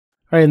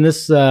All right, in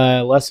this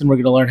lesson, we're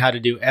going to learn how to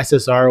do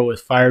SSR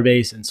with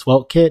Firebase and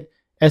SvelteKit.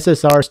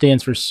 SSR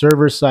stands for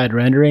server-side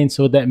rendering.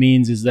 So what that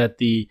means is that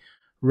the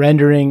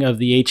rendering of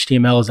the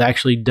HTML is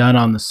actually done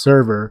on the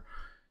server.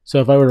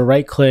 So if I were to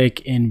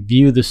right-click and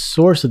view the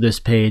source of this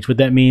page, what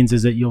that means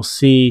is that you'll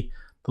see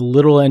the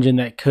little engine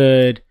that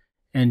could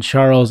and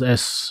Charles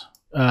S.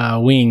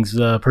 Wings,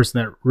 the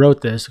person that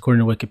wrote this, according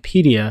to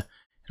Wikipedia.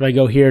 If I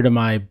go here to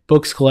my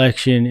books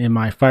collection in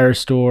my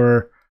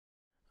Firestore,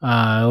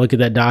 look at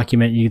that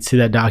document, you can see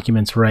that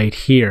document's right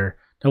here.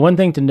 Now, one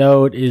thing to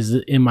note is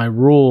in my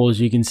rules,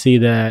 you can see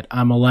that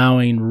I'm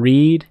allowing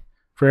read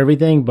for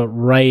everything, but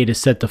write is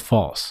set to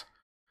false.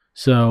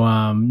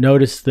 So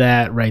notice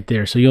that right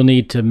there. So you'll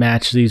need to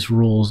match these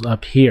rules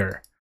up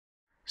here.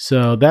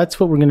 So that's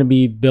what we're going to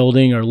be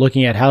building or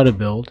looking at how to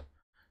build.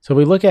 So if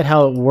we look at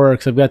how it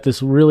works, I've got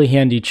this really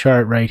handy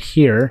chart right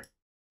here.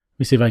 Let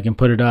me see if I can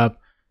put it up.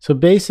 So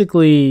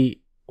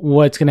basically,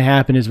 what's going to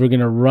happen is we're going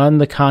to run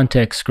the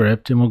context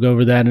script, and we'll go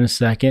over that in a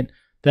second.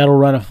 That'll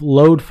run a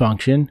load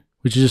function,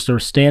 which is just a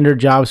standard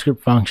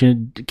JavaScript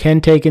function. It can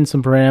take in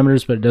some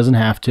parameters, but it doesn't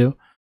have to.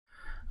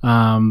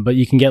 But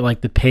you can get like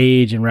the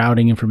page and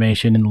routing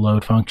information in the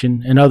load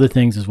function and other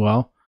things as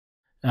well.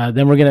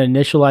 Then we're going to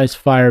initialize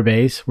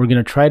Firebase. We're going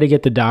to try to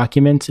get the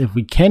documents. If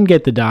we can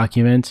get the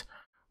documents,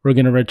 we're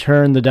going to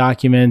return the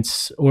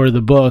documents or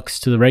the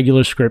books to the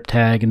regular script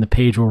tag, and the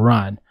page will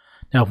run.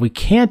 Now, if we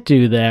can't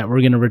do that,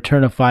 we're going to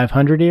return a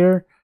 500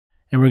 error,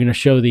 and we're going to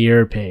show the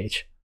error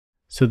page.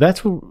 So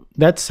that's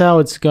how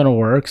it's going to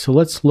work. So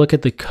let's look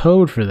at the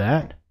code for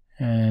that.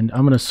 And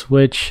I'm going to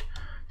switch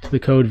to the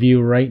code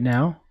view right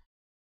now.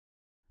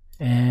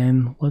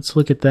 And let's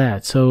look at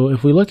that. So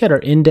if we look at our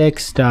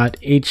index.svelte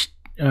page,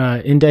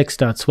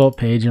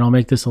 and I'll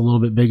make this a little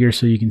bit bigger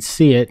so you can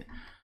see it.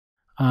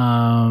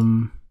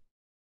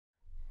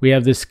 We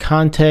have this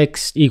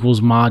context equals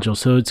module.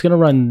 So it's going to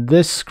run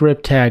this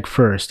script tag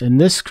first, and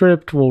this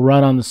script will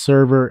run on the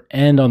server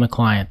and on the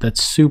client.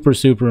 That's super,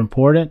 super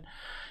important.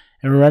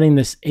 And we're running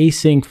this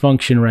async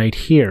function right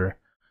here.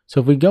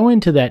 So if we go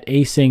into that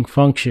async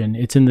function,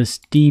 it's in this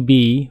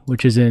DB,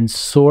 which is in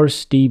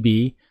source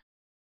DB.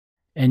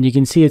 And you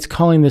can see it's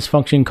calling this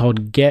function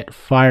called get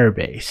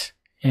Firebase.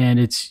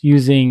 And it's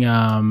using,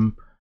 I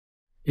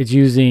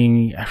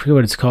forget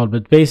what it's called,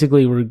 but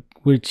basically we're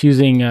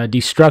using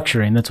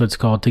destructuring, that's what it's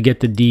called, to get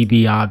the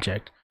DB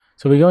object.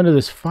 So we go into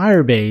this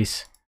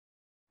Firebase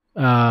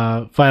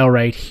file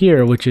right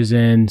here, which is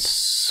in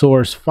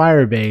source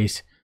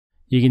Firebase.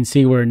 You can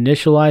see we're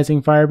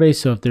initializing Firebase.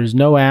 So if there's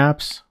no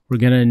apps, we're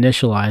going to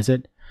initialize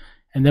it.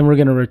 And then we're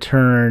going to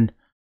return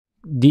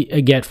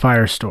get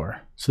Firestore.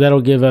 So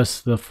that'll give us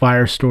the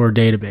Firestore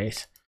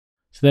database.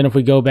 So then if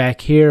we go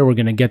back here, we're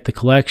going to get the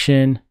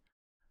collection.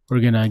 We're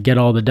going to get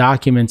all the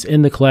documents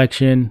in the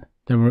collection.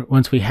 Then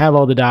once we have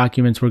all the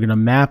documents, we're going to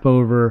map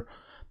over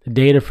the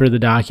data for the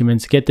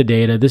documents, get the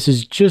data. This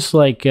is just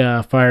like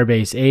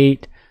Firebase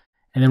 8.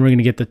 And then we're going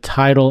to get the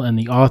title and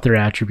the author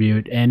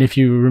attribute. And if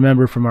you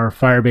remember from our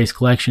Firebase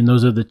collection,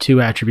 those are the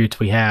two attributes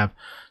we have.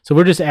 So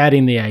we're just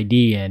adding the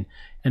ID in.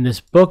 And this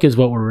book is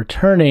what we're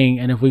returning.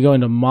 And if we go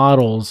into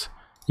models,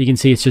 you can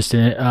see it's just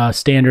a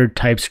standard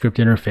TypeScript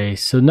interface.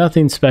 So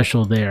nothing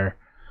special there.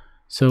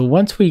 So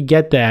once we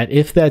get that,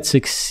 if that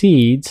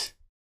succeeds,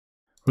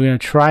 we're going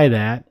to try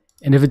that.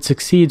 And if it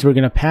succeeds, we're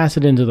going to pass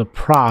it into the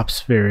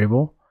props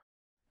variable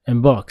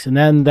and books. And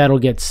then that'll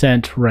get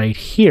sent right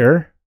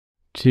here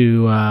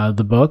to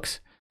the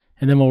books.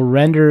 And then we'll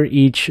render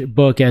each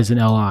book as an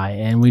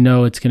LI. And we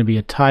know it's going to be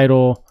a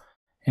title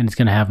and it's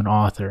going to have an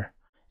author.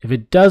 If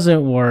it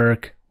doesn't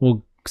work,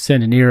 we'll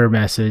send an error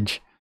message.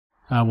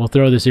 We'll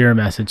throw this error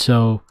message.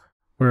 So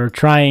we're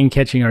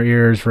catching our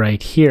errors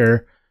right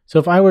here. So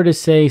if I were to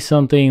say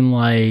something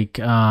like,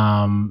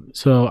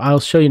 so I'll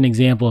show you an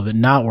example of it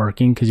not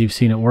working because you've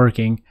seen it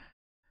working.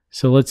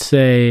 So let's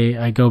say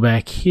I go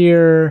back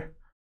here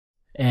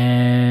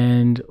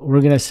and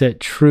we're going to set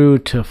true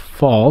to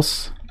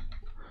false.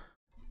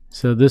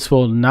 So this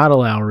will not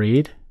allow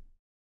read.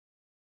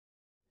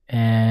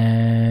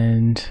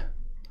 And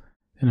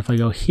if I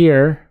go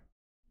here,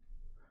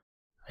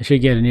 I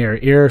should get an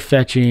error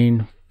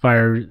fetching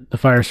the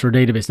Firestore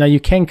database. Now you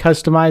can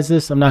customize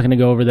this. I'm not going to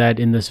go over that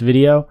in this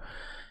video.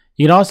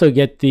 You can also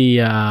get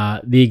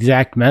the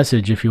exact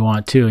message if you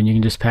want to, and you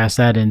can just pass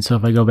that in. So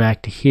if I go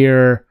back to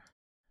here,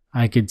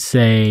 I could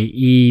say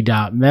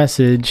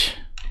e.message,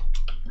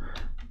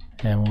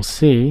 and we'll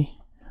see.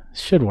 It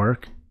should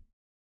work.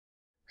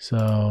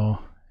 So,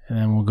 and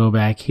then we'll go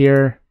back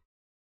here,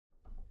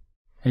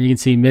 and you can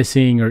see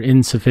missing or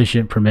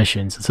insufficient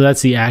permissions. So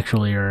that's the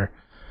actual error.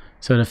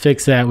 So to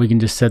fix that, we can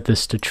just set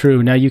this to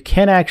true. Now you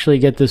can actually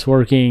get this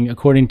working,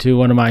 according to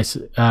one of my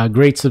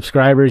great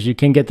subscribers, you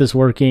can get this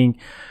working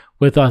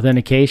with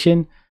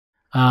authentication.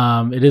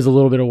 It is a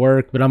little bit of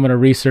work, but I'm going to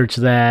research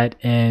that.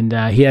 And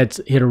he had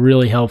a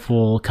really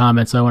helpful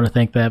comment, so I want to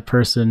thank that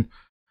person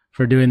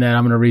for doing that.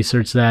 I'm going to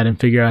research that and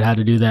figure out how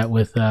to do that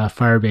with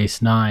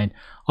Firebase 9.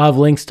 I'll have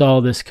links to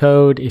all this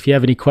code. If you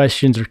have any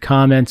questions or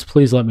comments,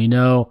 please let me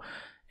know.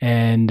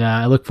 And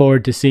I look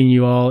forward to seeing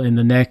you all in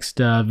the next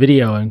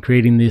video and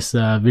creating this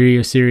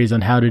video series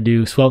on how to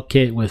do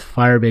SvelteKit with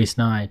Firebase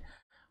 9.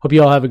 Hope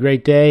you all have a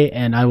great day,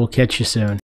 and I will catch you soon.